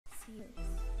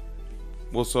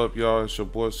What's up, y'all? It's your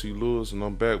boy C. Lewis, and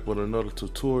I'm back with another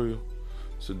tutorial.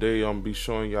 Today I'm gonna be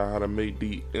showing y'all how to make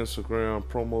the Instagram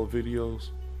promo videos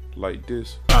like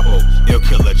this. Yo,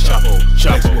 killer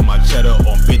Chapo with my cheddar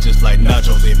on bitches like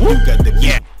nachos. If you got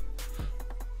the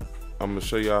I'm gonna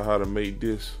show y'all how to make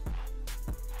this.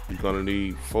 You're gonna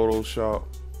need Photoshop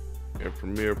and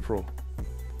Premiere Pro.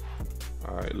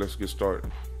 Alright, let's get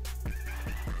started.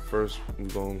 First, we're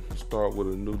gonna start with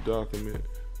a new document.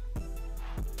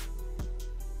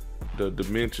 The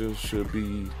dimensions should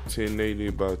be 1080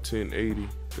 by 1080.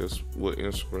 That's what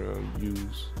Instagram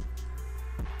use.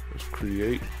 Let's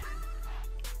create.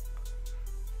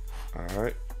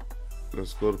 Alright,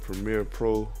 let's go to Premiere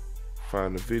Pro,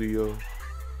 find the video.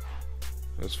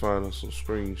 Let's find us some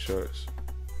screenshots.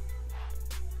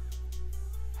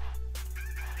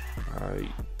 Alright,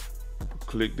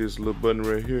 click this little button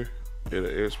right here.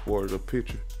 It'll export the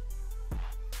picture.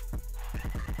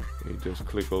 And just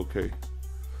click OK.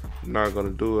 I'm not gonna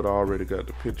do it. I already got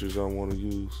the pictures I want to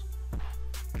use.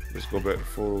 Let's go back to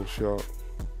Photoshop.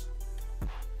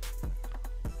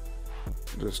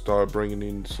 Let's start bringing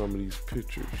in some of these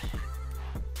pictures.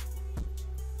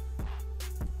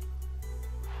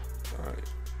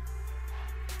 Alright.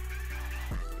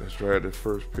 Let's drag the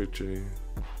first picture in.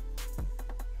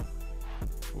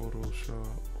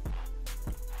 Photoshop.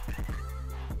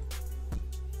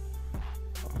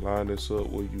 Line this up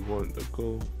where you want it to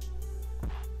go.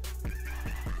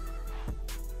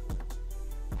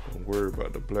 Don't worry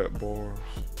about the black bars.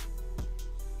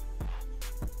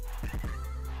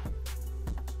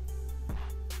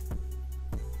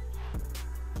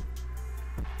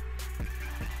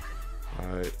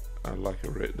 Alright, I like it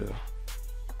right there.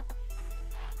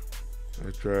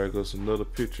 Let's drag us another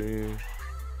picture in.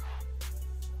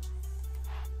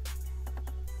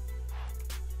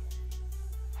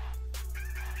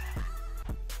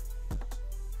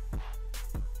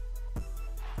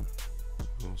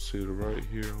 See it right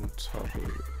here on top of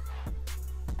it.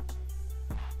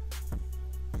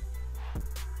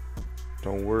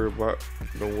 Don't worry about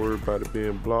it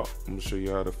being blocked. I'm gonna show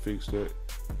you how to fix that.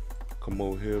 Come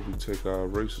over here, we take our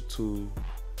eraser tool.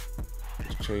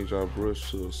 Let's change our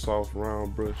brush to a soft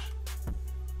round brush.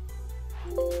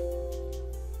 And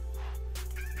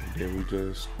then we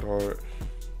just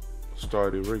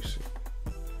start erasing.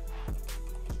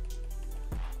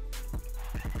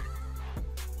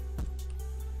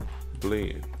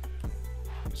 Blend.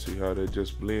 See how they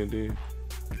just blend in?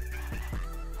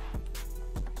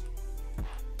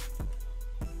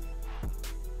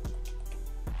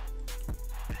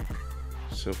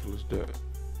 Simple as that.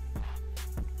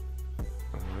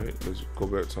 Alright, let's go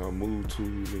back to our move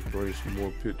tool. Let's bring some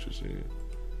more pictures in.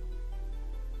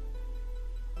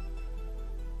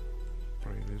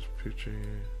 Bring this picture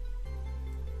in.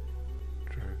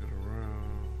 Drag it around.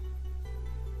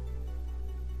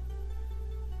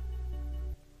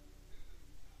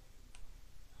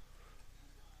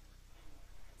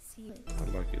 I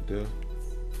like it there.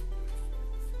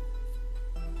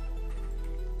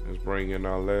 Let's bring in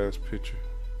our last picture.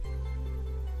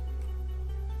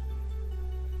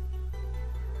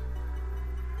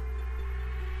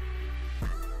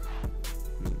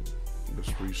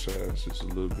 Let's resize this a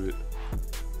little bit.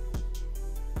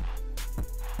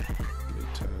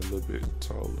 Make it a little bit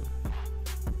taller.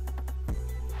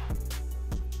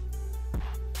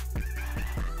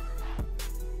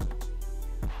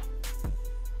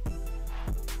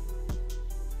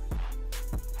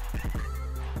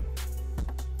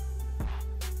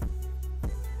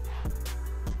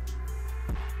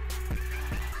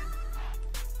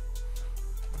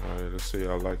 Alright, let's see,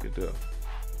 I like it there.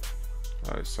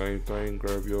 Alright, same thing,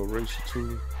 grab your eraser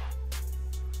tool.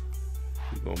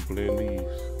 We're gonna blend these.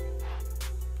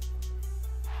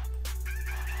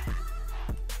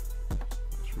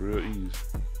 It's real easy.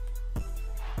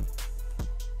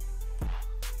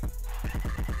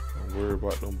 Don't worry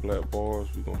about them black bars,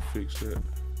 we're gonna fix that.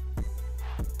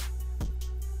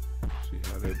 See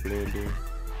how they blend in.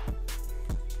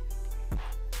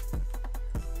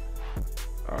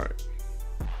 Alright.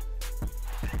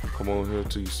 Come on here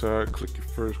to your side, click your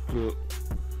first clip,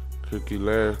 click your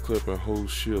last clip and hold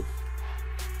shift.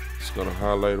 It's gonna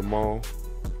highlight them all.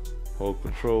 Hold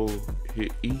control,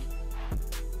 hit E.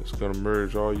 It's gonna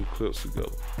merge all your clips together.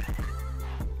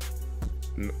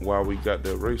 While we got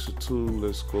the eraser tool,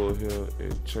 let's go ahead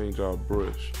and change our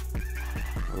brush.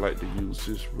 I like to use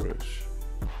this brush.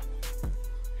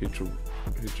 Hit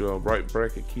your right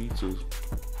bracket key to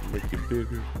make it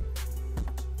bigger.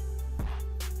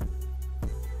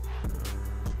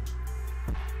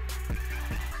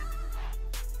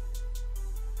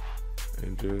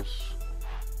 And just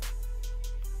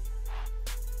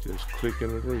Just click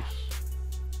and erase.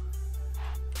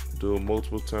 Do it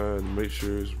multiple times. Make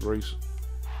sure it's erased.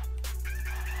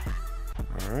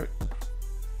 Alright.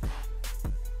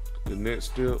 The next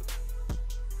step,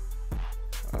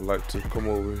 I like to come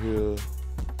over here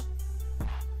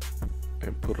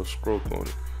and put a stroke on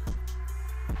it.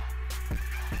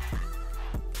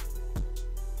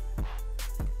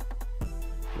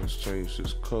 Let's change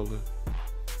this color.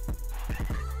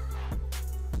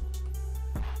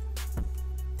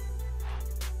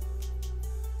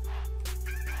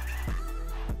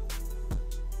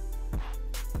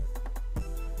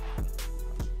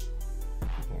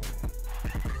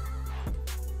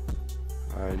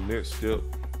 Alright, next step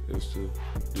is to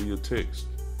do your text.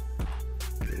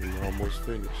 And we almost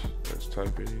finished. Let's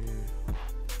type it in.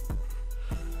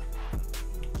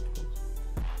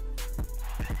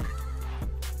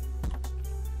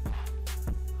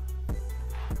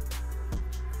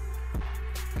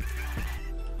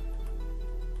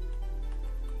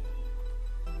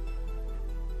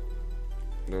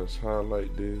 Let's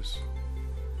highlight this.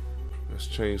 Let's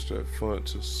change that font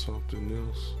to something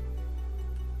else.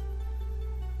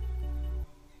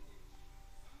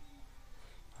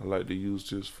 I like to use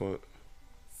this font.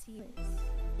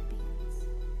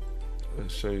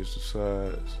 Let's change the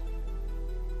size.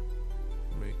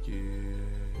 Make it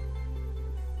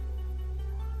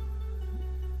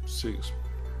 6.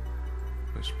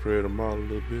 Let's spread them out a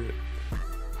little bit.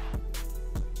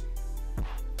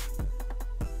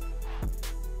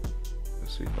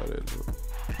 Let's see how that looks.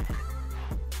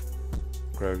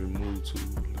 Grab your move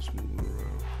tool. Let's move it around.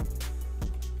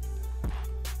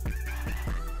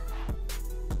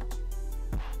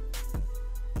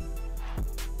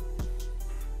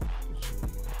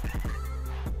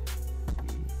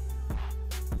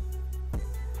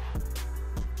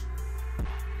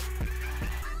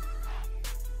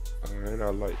 Alright, I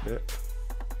like that.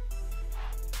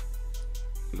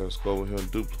 Let's go over here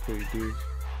and duplicate this.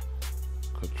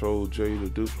 Control J to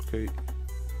duplicate.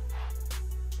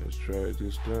 Let's drag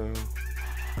this down.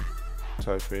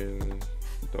 Type in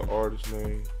the artist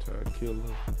name, Ty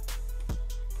Killer.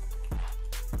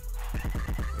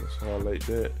 Let's highlight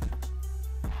that.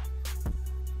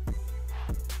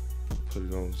 Put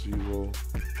it on 0.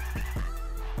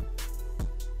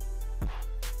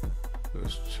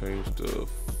 Let's change the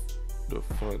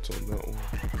font on that one.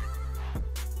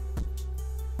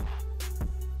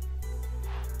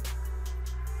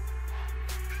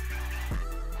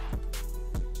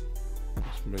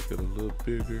 Let's make it a little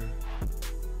bigger.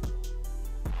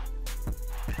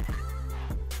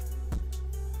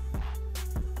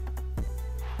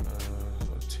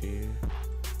 A 10.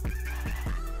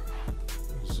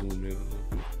 Zoom in a little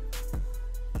bit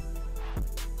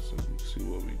so we can see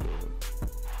what we're doing.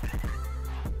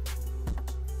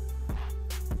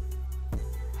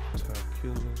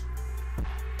 Killer.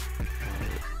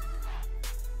 Alright.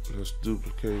 Let's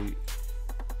duplicate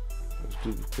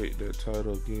that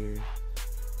title again.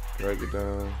 Drag it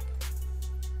down.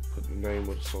 Put the name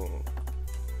of the song.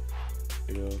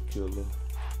 Killer.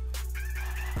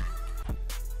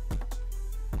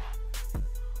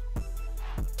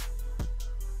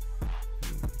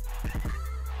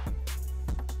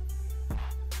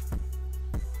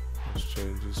 Let's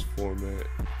change this format.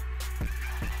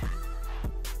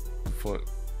 Font.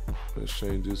 Let's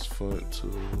change this font to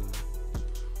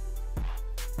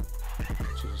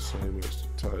the same as the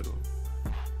title.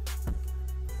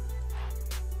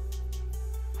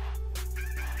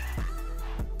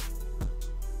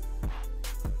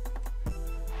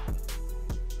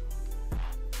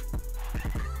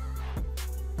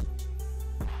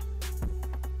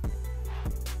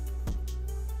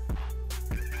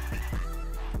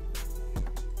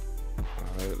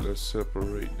 Alright, let's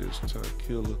separate this Ty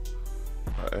Killer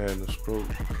by adding a stroke.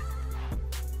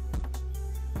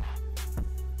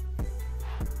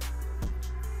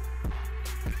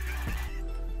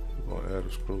 We're gonna add a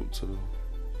stroke to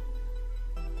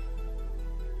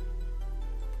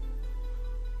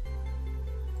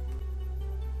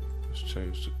let's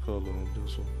change the color on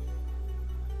this one.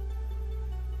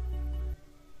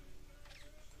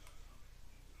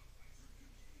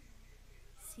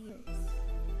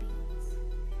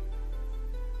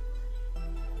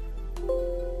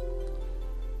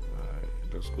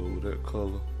 Let's go with that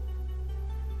color.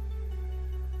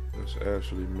 Let's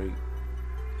actually make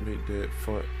that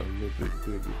font a little bit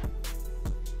bigger.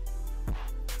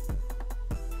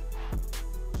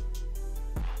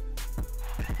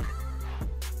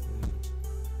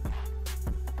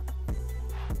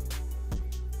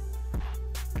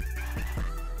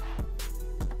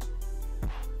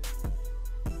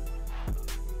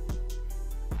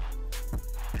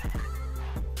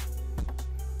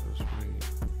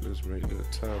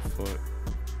 top font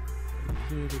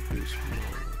a little bit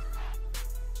smaller.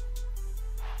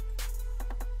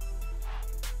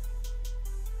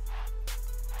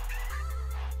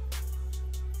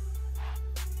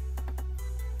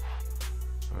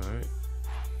 Alright.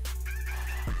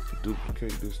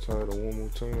 Duplicate this title one more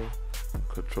time.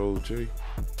 Control J.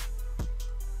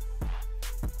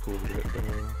 Pull that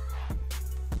down.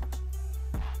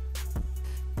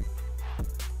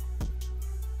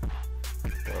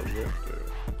 Right there.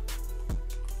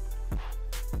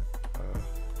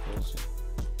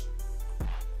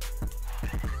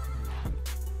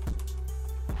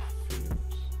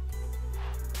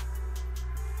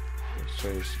 Let's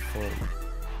change the font.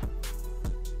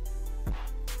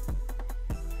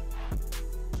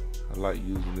 I like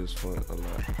using this font a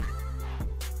lot.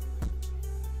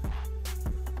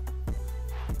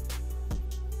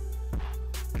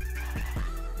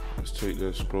 Let's take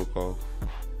that stroke off.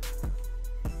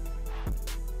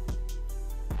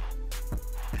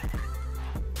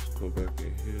 Let's go back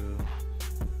in here.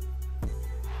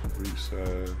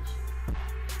 Resize.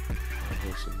 I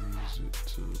also use it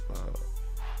to about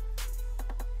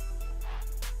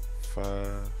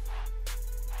 5.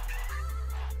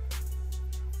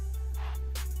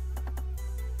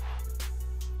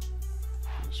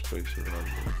 Space it out a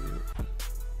little bit.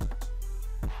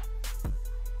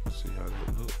 See how that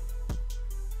look.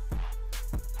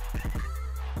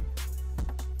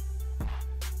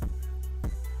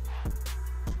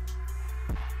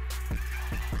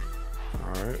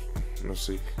 Alright, let's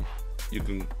see. You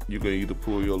can either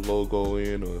pull your logo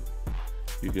in or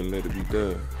you can let it be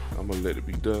done. I'm gonna let it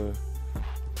be done.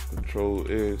 Control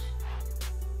S.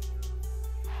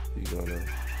 You're gonna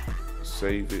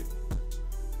save it.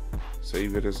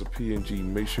 Save it as a PNG.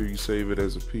 Make sure you save it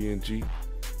as a PNG.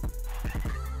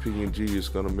 PNG is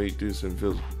gonna make this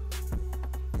invisible.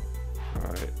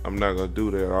 Alright, I'm not gonna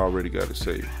do that. I already got it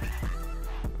saved.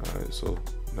 Alright, so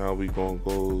now we gonna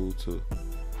go to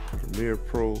Premiere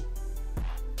Pro.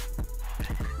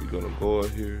 We're gonna go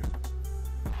in here,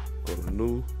 go to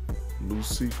new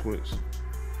sequence.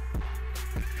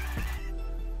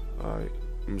 Alright,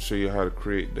 I'm gonna show you how to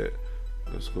create that.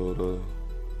 Let's go to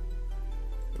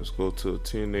a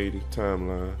 1080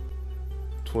 timeline,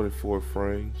 24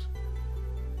 frames.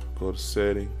 Go to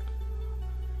setting.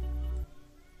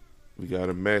 We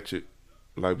gotta match it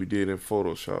like we did in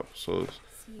Photoshop. So it's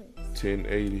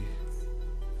 1080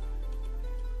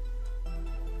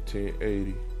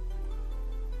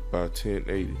 by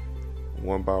 1080,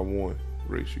 1:1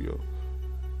 ratio.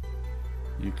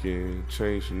 You can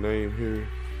change the name here.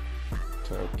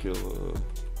 Type Killer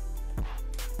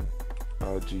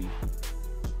IG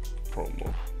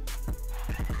promo.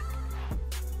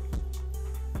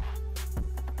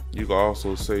 You can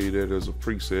also save that as a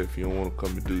preset if you don't want to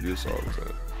come and do this all the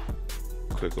time.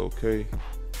 Click OK.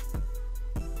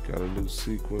 Got a new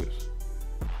sequence.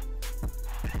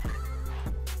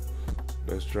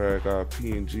 Let's drag our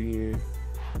PNG in.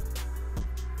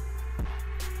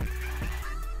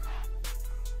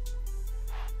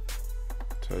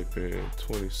 Type in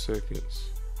 20 seconds.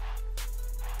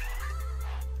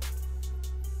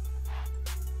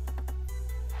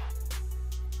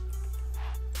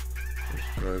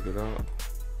 Drag it out.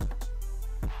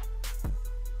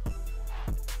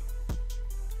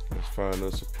 Let's find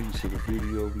us a piece of the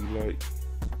video we like.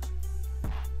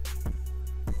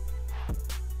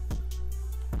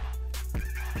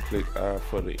 Click I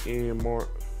for the end mark.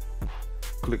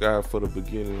 Click I for the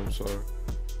beginning, I'm sorry.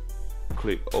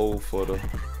 Click O for the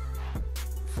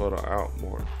out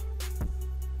mark.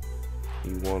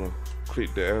 You wanna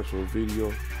click the actual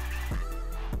video.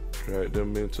 Drag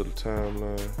them into the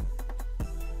timeline.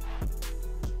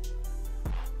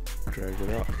 Drag it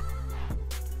out.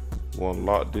 We'll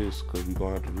unlock this because we're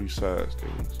gonna have to resize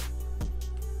things.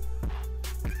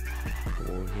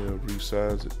 Come on here,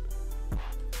 resize it.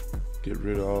 Get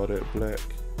rid of all that black.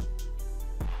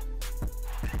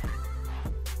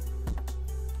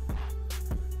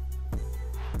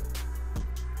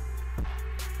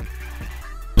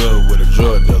 Love with a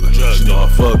drug dealer. She know I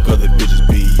fuck other bitches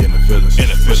be in the feelings.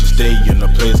 But she stay in the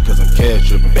place cause I'm cash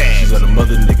drippin'. She's other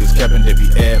mother niggas capping, they be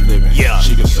ad-libbing. Yeah.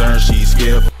 She concerned, she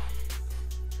scared.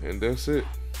 And that's it.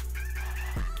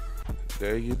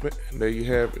 There you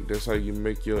have it. That's how you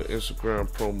make your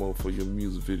Instagram promo for your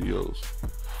music videos.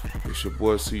 It's your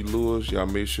boy C. Lewis. Y'all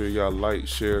make sure y'all like,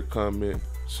 share, comment,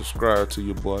 subscribe to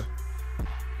your boy.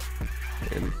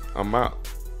 And I'm out.